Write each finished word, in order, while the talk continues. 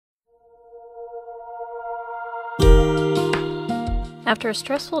After a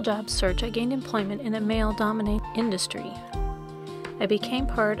stressful job search, I gained employment in a male-dominated industry. I became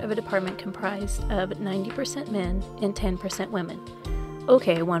part of a department comprised of 90% men and 10% women.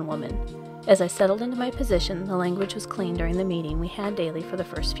 Okay, one woman. As I settled into my position, the language was clean during the meeting we had daily for the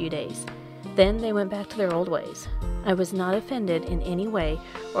first few days. Then they went back to their old ways. I was not offended in any way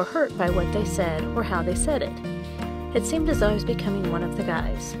or hurt by what they said or how they said it. It seemed as though I was becoming one of the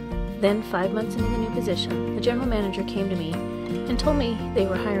guys. Then, 5 months into the new position, the general manager came to me and told me they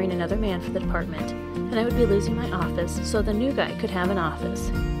were hiring another man for the department, and I would be losing my office so the new guy could have an office.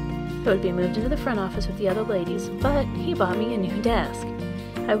 I would be moved into the front office with the other ladies, but he bought me a new desk.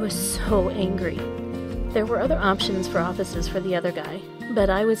 I was so angry. There were other options for offices for the other guy, but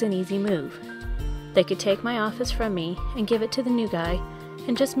I was an easy move. They could take my office from me and give it to the new guy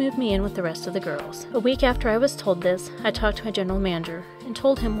and just move me in with the rest of the girls. A week after I was told this, I talked to my general manager and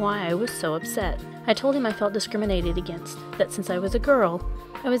told him why I was so upset. I told him I felt discriminated against, that since I was a girl,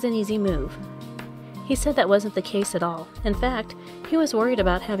 I was an easy move. He said that wasn't the case at all. In fact, he was worried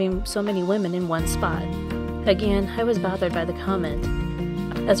about having so many women in one spot. Again, I was bothered by the comment.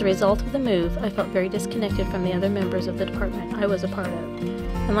 As a result of the move, I felt very disconnected from the other members of the department I was a part of,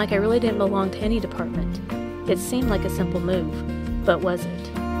 and like I really didn't belong to any department. It seemed like a simple move, but was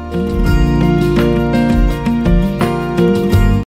it?